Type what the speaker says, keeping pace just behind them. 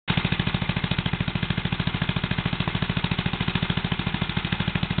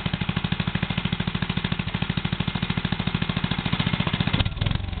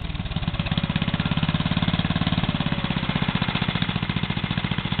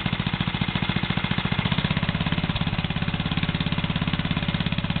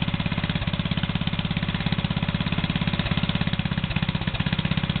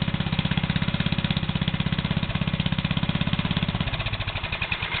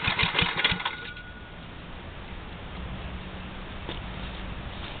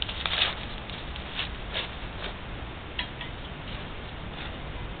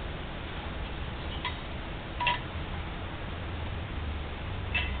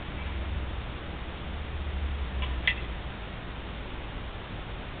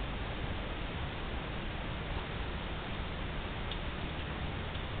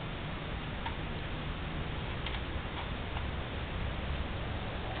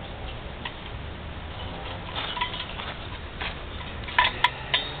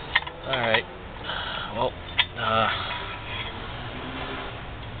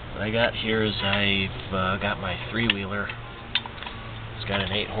got here is I've got my three-wheeler. It's got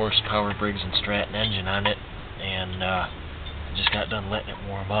an 8 horsepower Briggs & Stratton engine on it, and I just got done letting it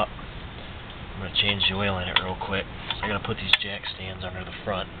warm up. I'm going to change the oil in it real quick. I got to put these jack stands under the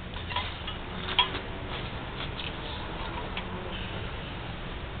front.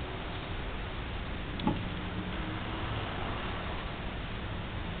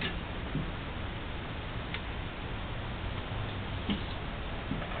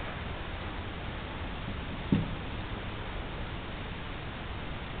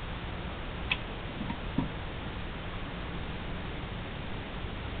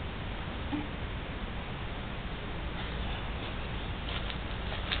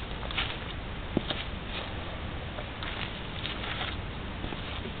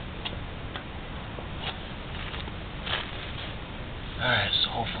 Alright, so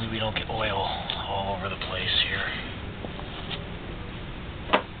hopefully we don't get oil all over the place here.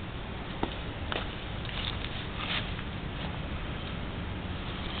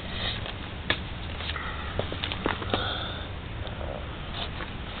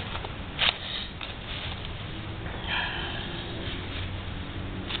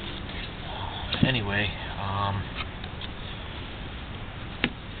 Anyway,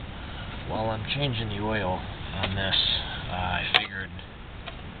 while I'm changing the oil on this, I figured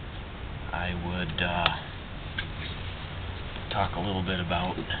I would talk a little bit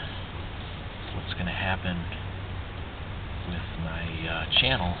about what's going to happen with my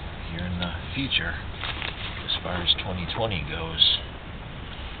channel here in the future as far as 2020 goes.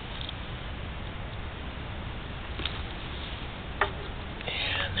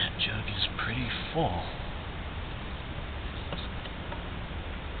 And that jug is pretty full.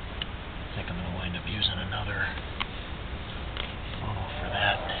 I think I'm going to wind up using another funnel for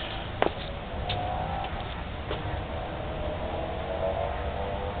that.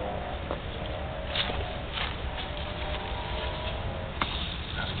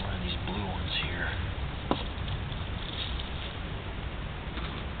 Probably one of these blue ones here.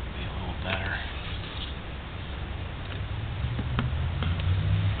 Be a little better.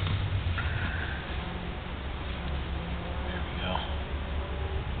 There we go.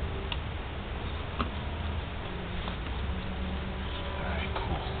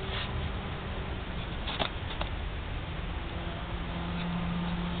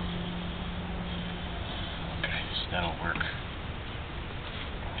 That'll work. That'll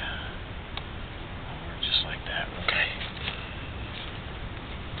work just like that. Okay.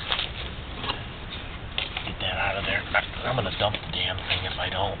 Get that out of there. I'm going to dump the damn thing if I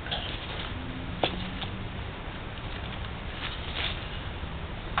don't.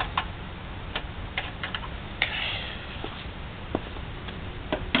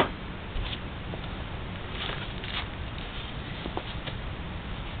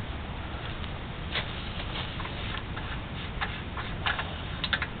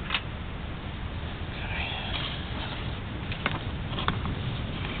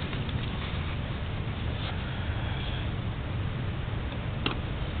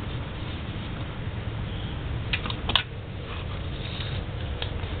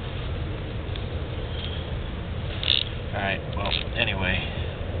 Alright, well, anyway,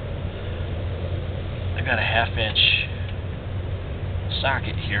 I got a 1/2-inch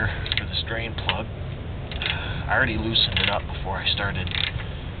socket here for this drain plug. I already loosened it up before I started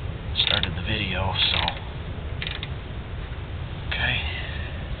the video, so okay.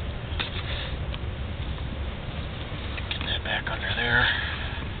 Get that back under there.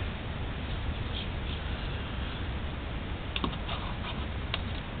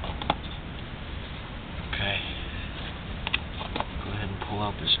 Pull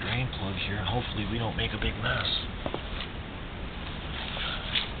out this drain plug here, and hopefully we don't make a big mess.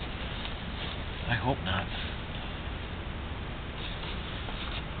 I hope not.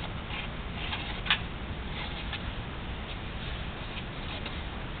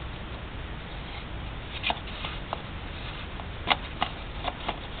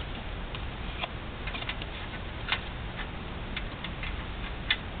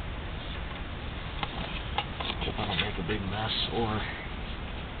 Hope I don't make a big mess or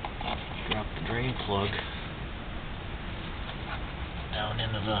drop the drain plug down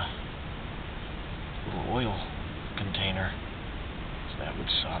into the little oil container, so that would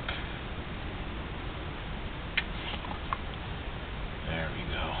suck. There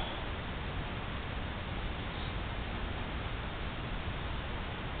we go.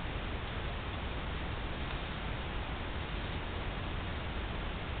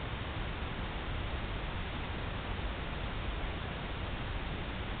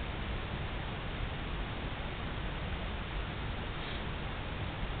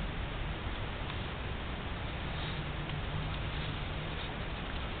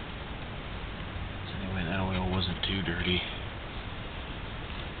 too dirty,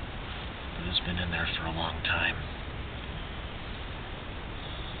 but it's been in there for a long time.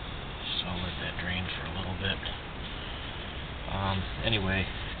 So I'll let that drain for a little bit. Anyway,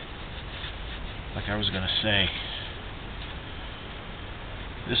 like I was going to say,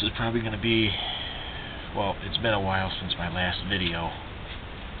 this is probably going to be, well, it's been a while since my last video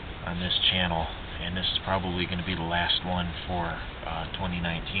on this channel, and this is probably going to be the last one for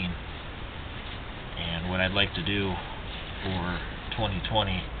 2019. And what I'd like to do for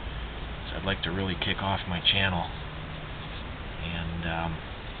 2020 is I'd like to really kick off my channel, and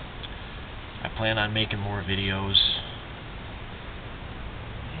I plan on making more videos,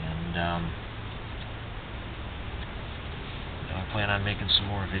 and I plan on making some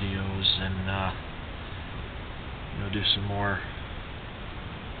more videos, and do some more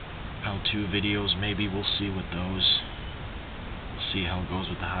how-to videos. Maybe we'll see with those. We'll see how it goes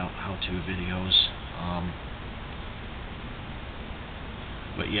with the how-to videos.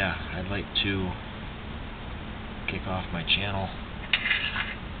 But yeah, I'd like to kick off my channel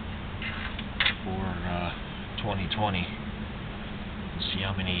for 2020 and see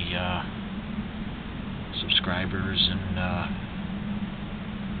how many subscribers and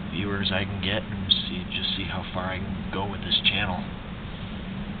viewers I can get, and just see how far I can go with this channel.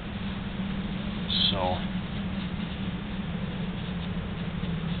 So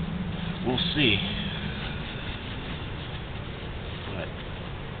we'll see. But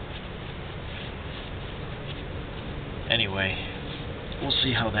anyway, we'll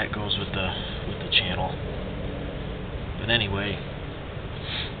see how that goes with the channel. But anyway,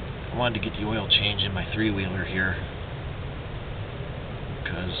 I wanted to get the oil change in my three-wheeler here,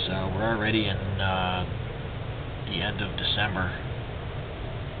 because we're already in the end of December,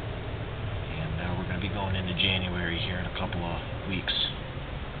 and we're going to be going into January here in a couple of weeks.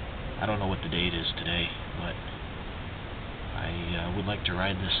 I don't know what the date is today, but I would like to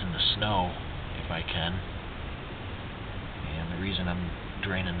ride this in the snow if I can. And the reason I'm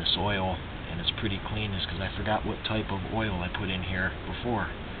draining this oil, and it's pretty clean, is because I forgot what type of oil I put in here before.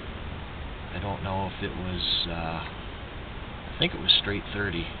 I don't know if it was, I think it was straight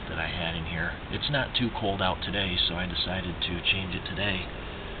 30 that I had in here. It's not too cold out today, so I decided to change it today.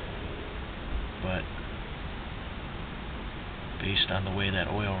 But based on the way that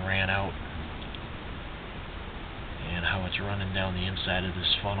oil ran out and how it's running down the inside of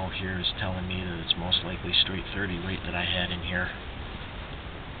this funnel here, is telling me that it's most likely straight 30 weight that I had in here,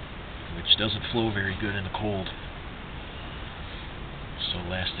 which doesn't flow very good in the cold. So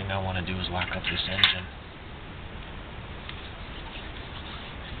last thing I want to do is lock up this engine.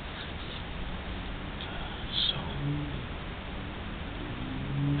 So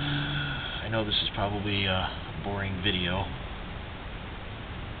I know this is probably a boring video,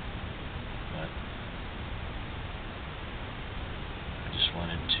 but I just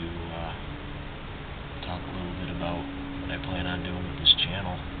wanted to talk a little bit about what I plan on doing with this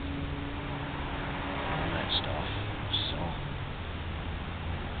channel and all that stuff. So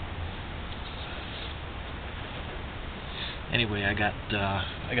anyway, I got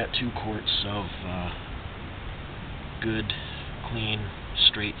 2 quarts of good, clean,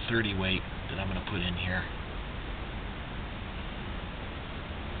 straight 30 weight that I'm going to put in here.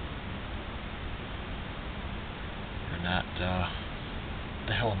 They're not, what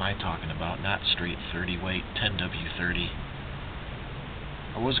the hell am I talking about? Not straight 30 weight, 10W30.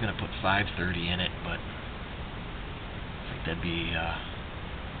 I was going to put 530 in it, but I think that'd be,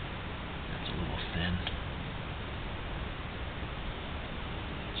 that's a little thin.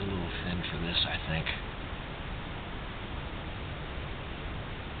 It's a little thin for this, I think.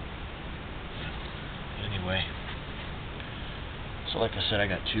 Anyway, so like I said, I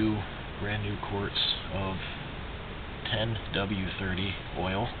got 2 brand new quarts of 10W30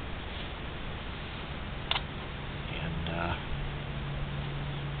 oil, and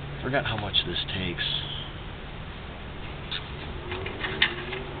forgot how much this takes. Let's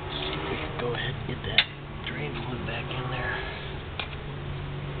see if we can go ahead and get that drain fluid back in there.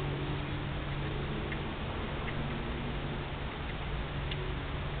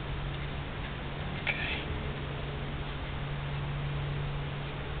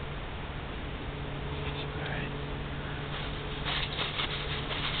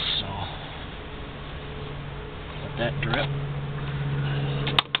 That drip.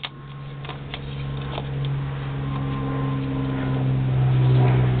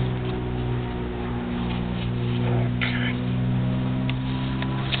 Okay.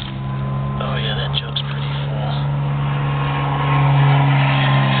 Oh yeah, that jug's pretty full.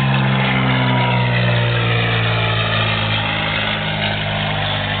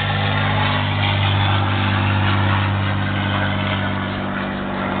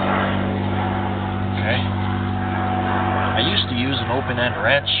 open-end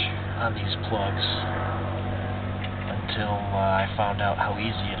wrench on these plugs until I found out how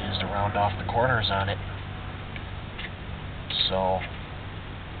easy it is to round off the corners on it. So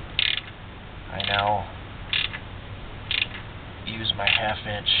I now use my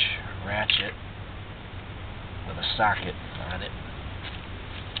 1/2-inch ratchet with a socket on it.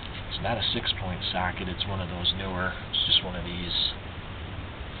 It's not a 6-point socket, it's one of those newer. It's just one of these.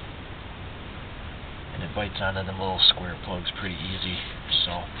 And it bites onto them little square plugs pretty easy.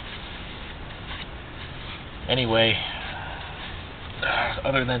 So anyway,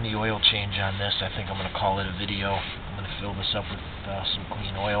 other than the oil change on this, I think I'm going to call it a video. I'm going to fill this up with some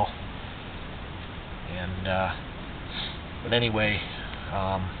clean oil. And but anyway,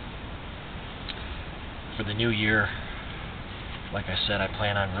 for the new year, like I said, I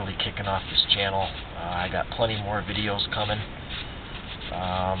plan on really kicking off this channel. I got plenty more videos coming.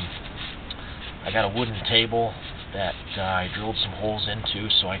 I got a wooden table that I drilled some holes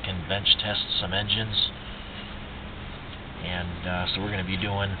into so I can bench test some engines. And so I'm going to be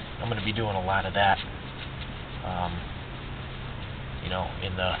doing a lot of that, you know,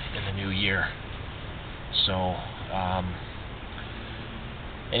 in the new year. So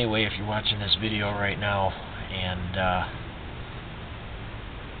anyway, if you're watching this video right now and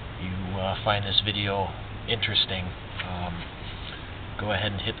you find this video interesting, go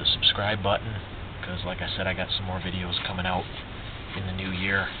ahead and hit the subscribe button, because like I said, I got some more videos coming out in the new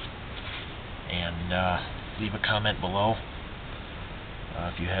year. And leave a comment below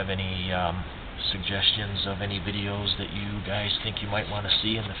if you have any suggestions of any videos that you guys think you might want to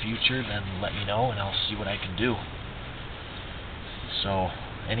see in the future. Then let me know and I'll see what I can do. So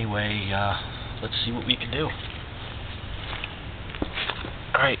anyway, let's see what we can do.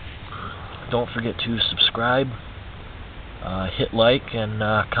 Alright, don't forget to subscribe, hit like, and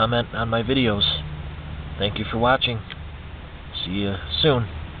comment on my videos. Thank you for watching. See you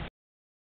soon.